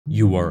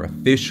You are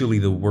officially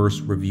the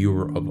worst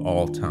reviewer of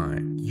all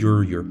time.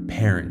 You're your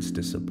parents'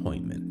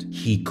 disappointment.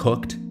 He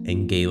cooked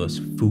and gave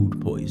us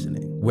food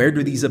poisoning. Where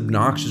do these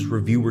obnoxious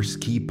reviewers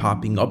keep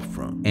popping up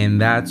from?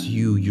 And that's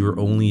you, you're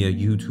only a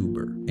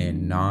YouTuber.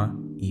 And not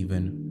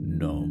even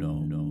no.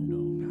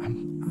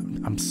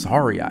 I'm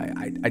sorry,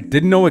 I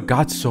didn't know it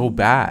got so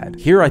bad.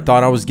 Here I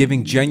thought I was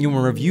giving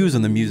genuine reviews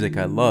on the music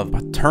I love,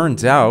 but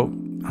turns out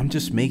I'm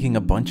just making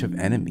a bunch of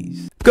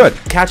enemies. Good,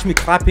 catch me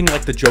clapping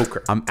like the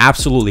Joker. I'm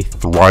absolutely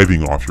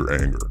thriving off your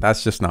anger.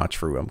 That's just not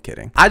true, I'm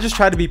kidding. I just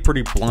try to be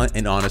pretty blunt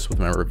and honest with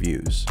my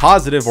reviews,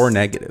 positive or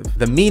negative.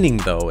 The meaning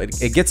though,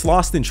 it gets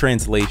lost in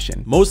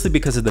translation, mostly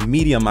because of the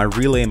medium I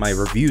relay my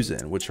reviews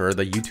in, which are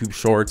the YouTube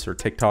shorts or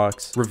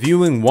TikToks.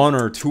 Reviewing 1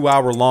 or 2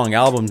 hour long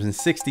albums in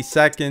 60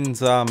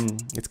 seconds,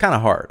 it's kind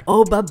of hard.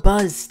 Oh, but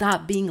Bzzzt,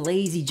 stop being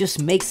lazy,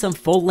 just make some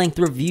full-length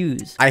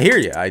reviews. I hear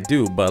you, I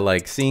do, but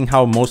like seeing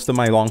how most of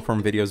my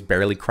long-form videos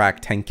barely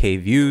crack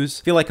 10K views,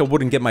 I feel like I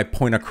wouldn't get my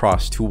point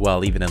across too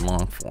well even in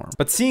long form.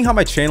 But seeing how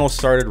my channel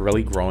started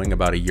really growing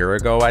about a year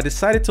ago, I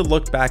decided to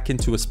look back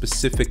into a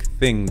specific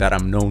thing that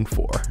I'm known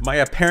for: my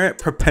apparent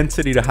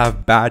propensity to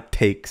have bad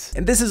takes.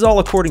 And this is all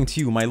according to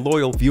you, my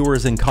loyal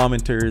viewers and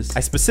commenters. I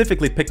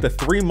specifically picked the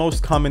 3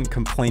 most common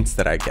complaints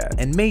that I get.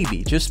 And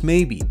maybe, just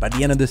maybe, by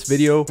the end of this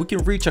video, we can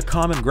reach a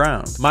common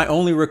ground. My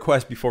only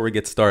request before we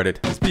get started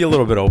is be a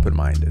little bit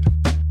open-minded.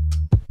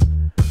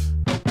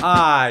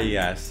 Ah,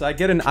 yes, I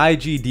get an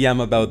IG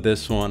DM about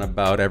this one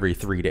about every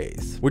 3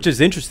 days, which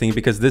is interesting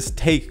because this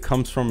take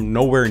comes from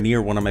nowhere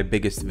near one of my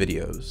biggest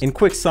videos. In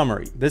quick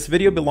summary, this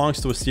video belongs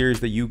to a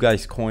series that you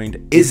guys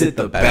coined, Is It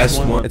the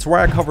Best One? It's where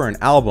I cover an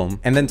album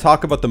and then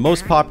talk about the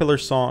most popular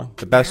song,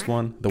 the best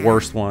one, the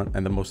worst one,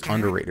 and the most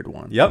underrated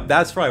one. Yep,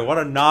 that's right, what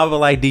a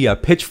novel idea.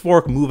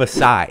 Pitchfork move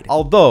aside.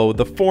 Although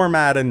the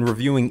format and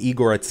reviewing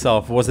Igor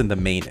itself wasn't the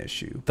main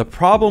issue. The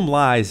problem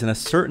lies in a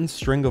certain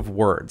string of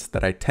words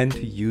that I tend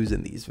to use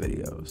in these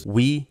videos.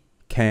 We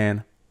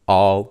can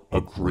all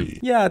agree.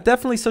 Yeah,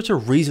 definitely such a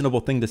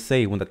reasonable thing to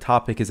say when the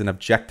topic is an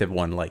objective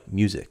one like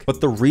music.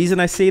 But the reason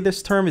I say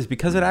this term is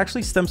because it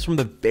actually stems from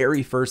the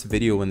very first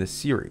video in this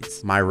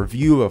series, my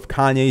review of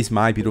Kanye's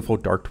My Beautiful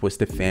Dark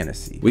Twisted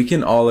Fantasy. We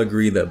can all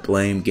agree that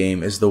Blame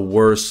Game is the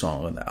worst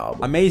song on the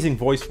album. Amazing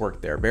voice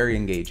work there, very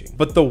engaging.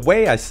 But the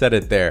way I said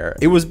it there,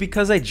 it was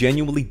because I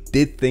genuinely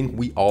did think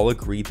we all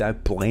agreed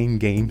that Blame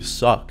Game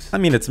sucks. I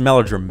mean, it's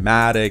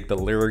melodramatic, the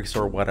lyrics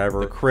or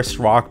whatever, the Chris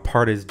Rock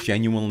part is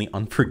genuinely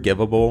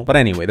unforgivable. But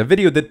anyway, the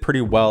video did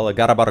pretty well. It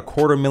got about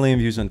 250,000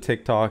 views on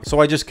TikTok, so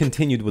I just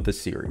continued with the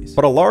series.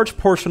 But a large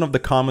portion of the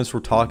comments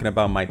were talking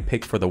about my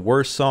pick for the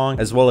worst song,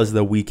 as well as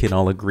the We Can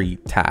All Agree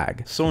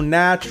tag. So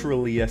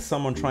naturally, as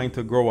someone trying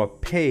to grow a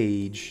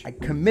page, I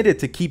committed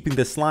to keeping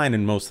this line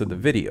in most of the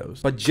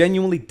videos, but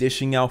genuinely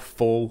dishing out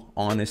full,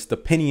 honest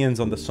opinions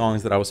on the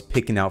songs that I was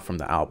picking out from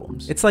the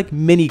albums. It's like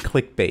mini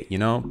clickbait, you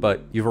know?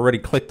 But you've already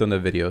clicked on the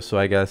video, so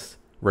I guess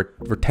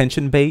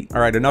retention bait. All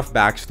right, enough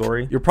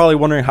backstory. You're probably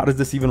wondering, how does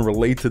this even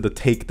relate to the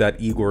take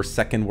that Igor's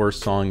second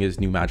worst song is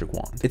New Magic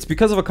Wand? It's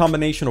because of a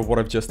combination of what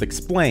I've just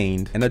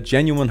explained and a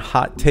genuine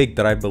hot take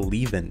that I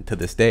believe in to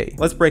this day.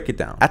 Let's break it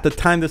down. At the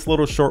time this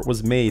little short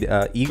was made,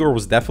 Igor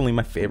was definitely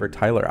my favorite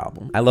Tyler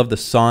album. I love the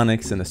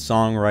sonics and the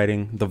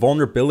songwriting, the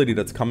vulnerability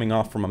that's coming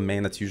off from a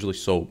man that's usually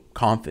so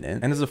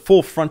confident, and as a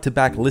full front to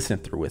back listen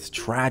through, it's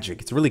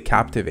tragic, it's really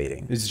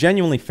captivating. It's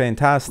genuinely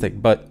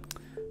fantastic, but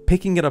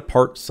picking it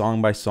apart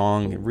song by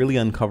song, it really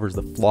uncovers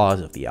the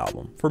flaws of the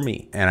album for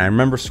me. And I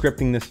remember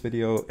scripting this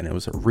video and it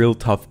was a real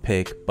tough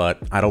pick, but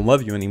I Don't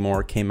Love You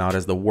Anymore came out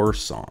as the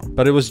worst song.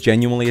 But it was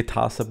genuinely a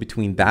toss-up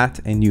between that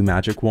and New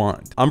Magic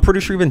Wand. I'm pretty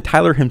sure even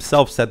Tyler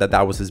himself said that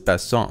that was his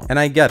best song. And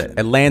I get it.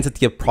 It lands at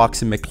the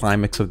approximate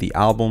climax of the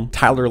album,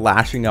 Tyler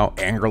lashing out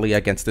angrily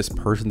against this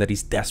person that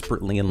he's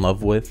desperately in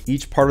love with.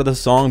 Each part of the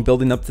song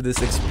building up to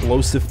this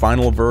explosive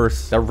final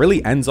verse that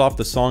really ends off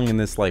the song in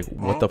this like,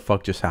 what the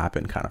fuck just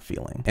happened kind of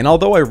feeling. And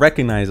although I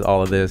recognize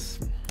all of this,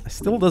 it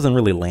still doesn't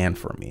really land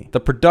for me. The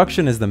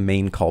production is the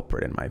main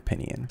culprit in my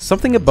opinion.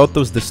 Something about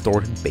those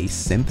distorted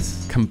bass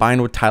synths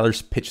combined with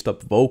Tyler's pitched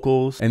up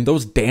vocals and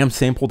those damn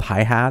sampled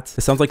hi-hats.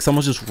 It sounds like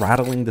someone's just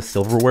rattling the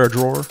silverware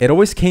drawer. It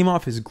always came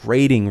off as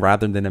grating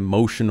rather than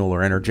emotional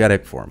or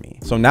energetic for me.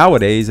 So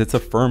nowadays it's a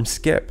firm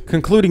skip.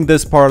 Concluding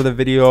this part of the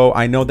video,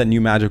 I know that New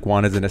Magic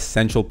Wand is an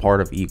essential part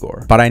of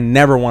Igor, but I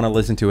never want to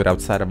listen to it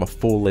outside of a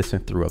full listen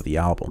through of the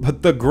album.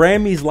 But the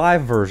Grammys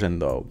live version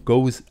though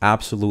goes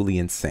absolutely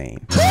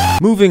insane.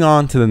 Moving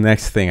on to the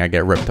next thing I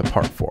get ripped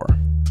apart for.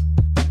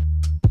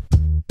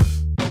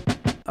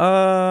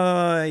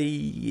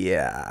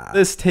 Yeah.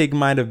 This take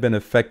might have been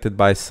affected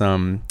by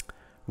some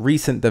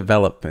recent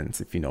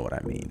developments, if you know what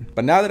I mean.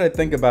 But now that I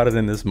think about it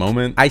in this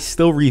moment, I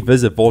still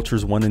revisit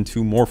Vultures 1 and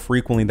 2 more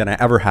frequently than I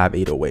ever have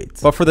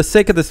 808s. But for the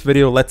sake of this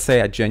video, let's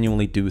say I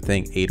genuinely do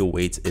think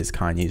 808s is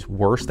Kanye's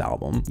worst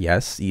album.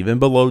 Yes, even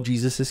below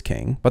Jesus is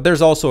King. But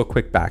there's also a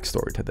quick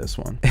backstory to this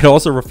one. It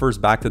also refers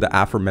back to the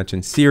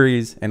aforementioned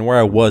series and where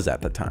I was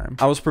at the time.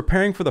 I was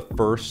preparing for the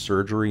first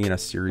surgery in a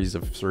series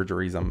of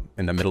surgeries I'm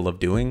in the middle of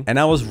doing, and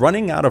I was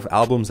running out of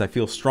albums I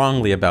feel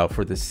strongly about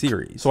for this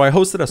series. So I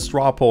hosted a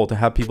straw poll to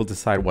have people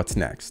decide what's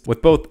next,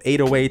 with both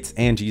 808s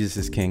and Jesus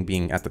is King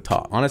being at the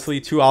top. Honestly,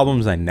 two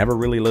albums I never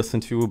really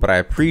listened to, but I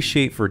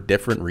appreciate for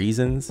different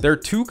reasons. There are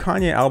two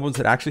Kanye albums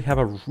that actually have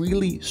a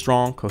really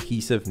strong,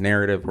 cohesive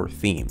narrative or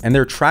theme, and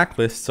their track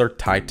lists are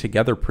tied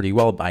together pretty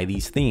well by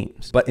these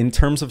themes. But in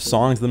terms of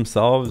songs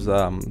themselves,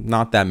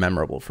 not that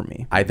memorable for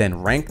me. I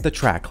then ranked the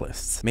track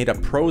lists, made a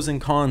pros and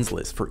cons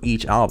list for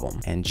each album,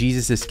 and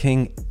Jesus is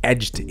King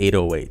edged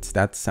 808s.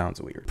 That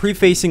sounds weird.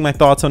 Prefacing my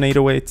thoughts on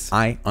 808s,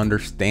 I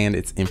understand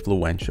it's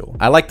influential.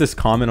 I like this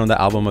comment on the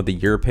album of the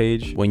year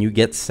page: when you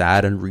get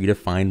sad and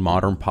redefine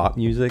modern pop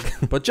music.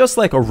 But just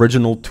like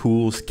original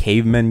tools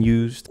cavemen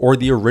used, or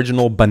the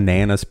original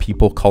bananas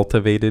people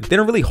cultivated, they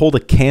don't really hold a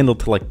candle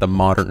to like the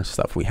modern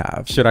stuff we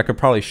have. Shit, I could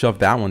probably shove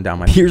that one down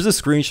my... Here's a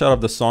screenshot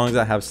of the songs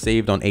I have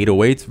saved on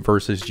 808s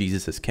versus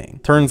Jesus is King.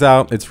 Turns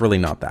out it's really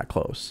not that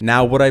close.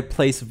 Now, would I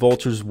place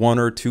Vultures 1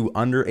 or 2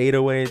 under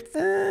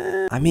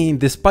 808s? I mean,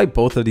 despite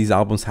both of these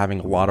albums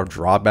having a lot of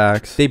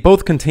drawbacks, they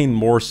both contain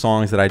more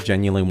songs that I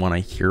genuinely want to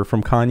hear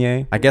from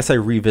Kanye. I guess I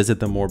revisit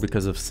them more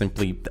because of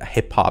simply the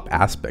hip-hop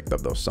aspect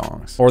of those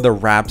songs, or the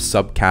rap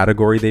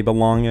subcategory they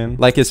belong in.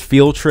 Like, is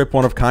Field Trip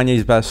one of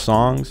Kanye's best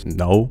songs?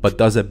 No. But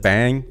does it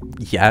bang?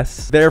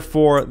 Yes.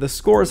 Therefore, the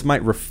scores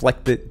might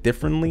reflect it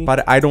differently,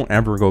 but I don't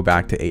ever go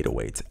back to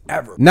 808s,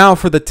 ever. Now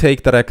for the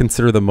take that I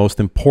consider the most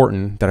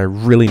important that I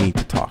really need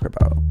to talk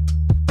about.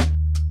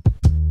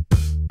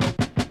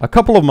 A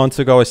couple of months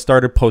ago, I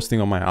started posting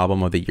on my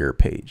album of the year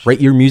page.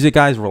 Rate your music,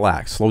 guys.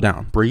 Relax, slow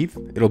down, breathe.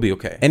 It'll be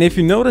okay. And if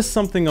you notice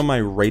something on my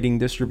rating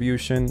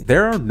distribution,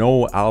 there are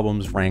no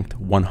albums ranked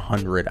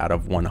 100 out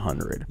of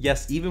 100.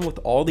 Yes, even with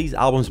all these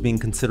albums being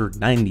considered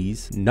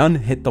 90s, none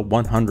hit the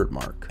 100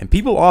 mark. And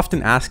people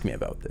often ask me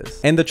about this.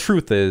 And the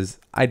truth is,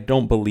 I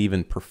don't believe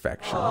in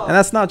perfection. And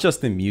that's not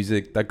just in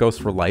music, that goes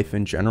for life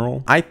in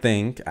general. I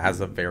think,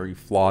 as a very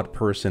flawed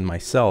person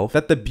myself,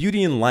 that the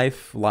beauty in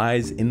life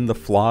lies in the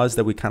flaws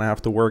that we kind of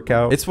have to work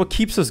out. It's what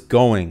keeps us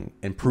going,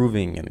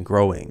 improving, and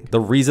growing.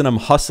 The reason I'm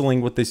hustling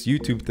with this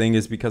YouTube thing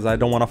is because I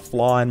don't want a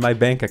flaw in my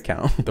bank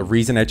account. The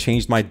reason I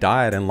changed my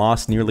diet and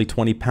lost nearly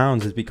 20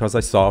 pounds is because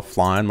I saw a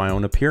flaw in my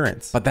own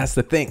appearance. But that's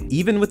the thing.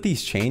 Even with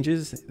these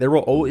changes, there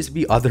will always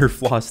be other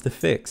flaws to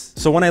fix.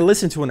 So when I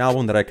listen to an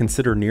album that I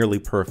consider nearly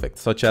perfect,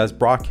 such as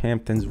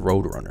Brockhampton's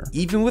Roadrunner,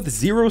 even with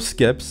 0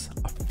 skips,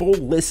 a full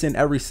listen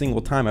every single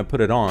time I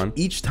put it on,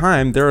 each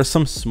time there are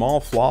some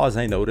small flaws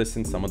I notice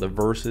in some of the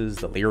verses,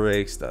 the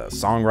lyrics, the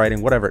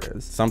songwriting, whatever it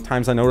is.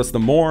 Sometimes I notice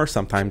them more,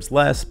 sometimes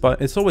less,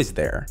 but it's always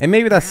there. And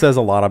maybe that says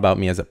a lot about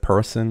me as a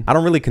person. I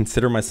don't really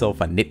consider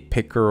myself a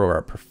nitpicker or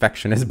a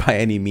perfectionist by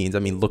any means. I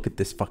mean, look at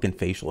this fucking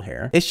facial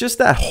hair. It's just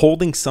that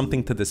holding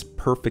something to this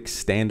perfect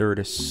standard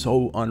is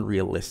so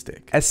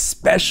unrealistic,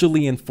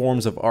 especially in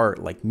forms of art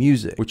like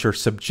music, which are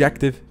subjective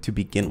to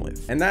begin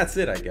with. And that's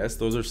it, I guess.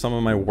 Those are some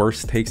of my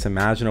worst takes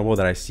imaginable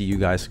that I see you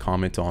guys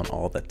comment on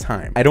all the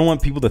time. I don't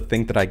want people to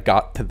think that I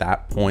got to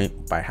that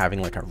point by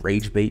having like a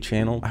rage bait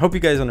channel. I hope you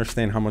guys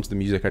understand how much the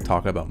music I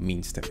talk about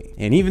means to me.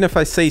 And even if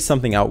I say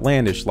something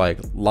outlandish like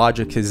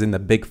Logic is in the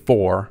Big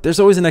Four, there's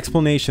always an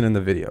explanation in the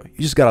video.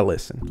 You just gotta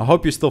listen. I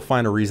hope you still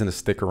find a reason to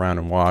stick around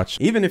and watch,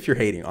 even if you're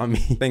hating on me.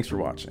 Thanks for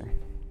watching.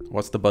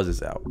 What's the Buzz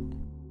is out.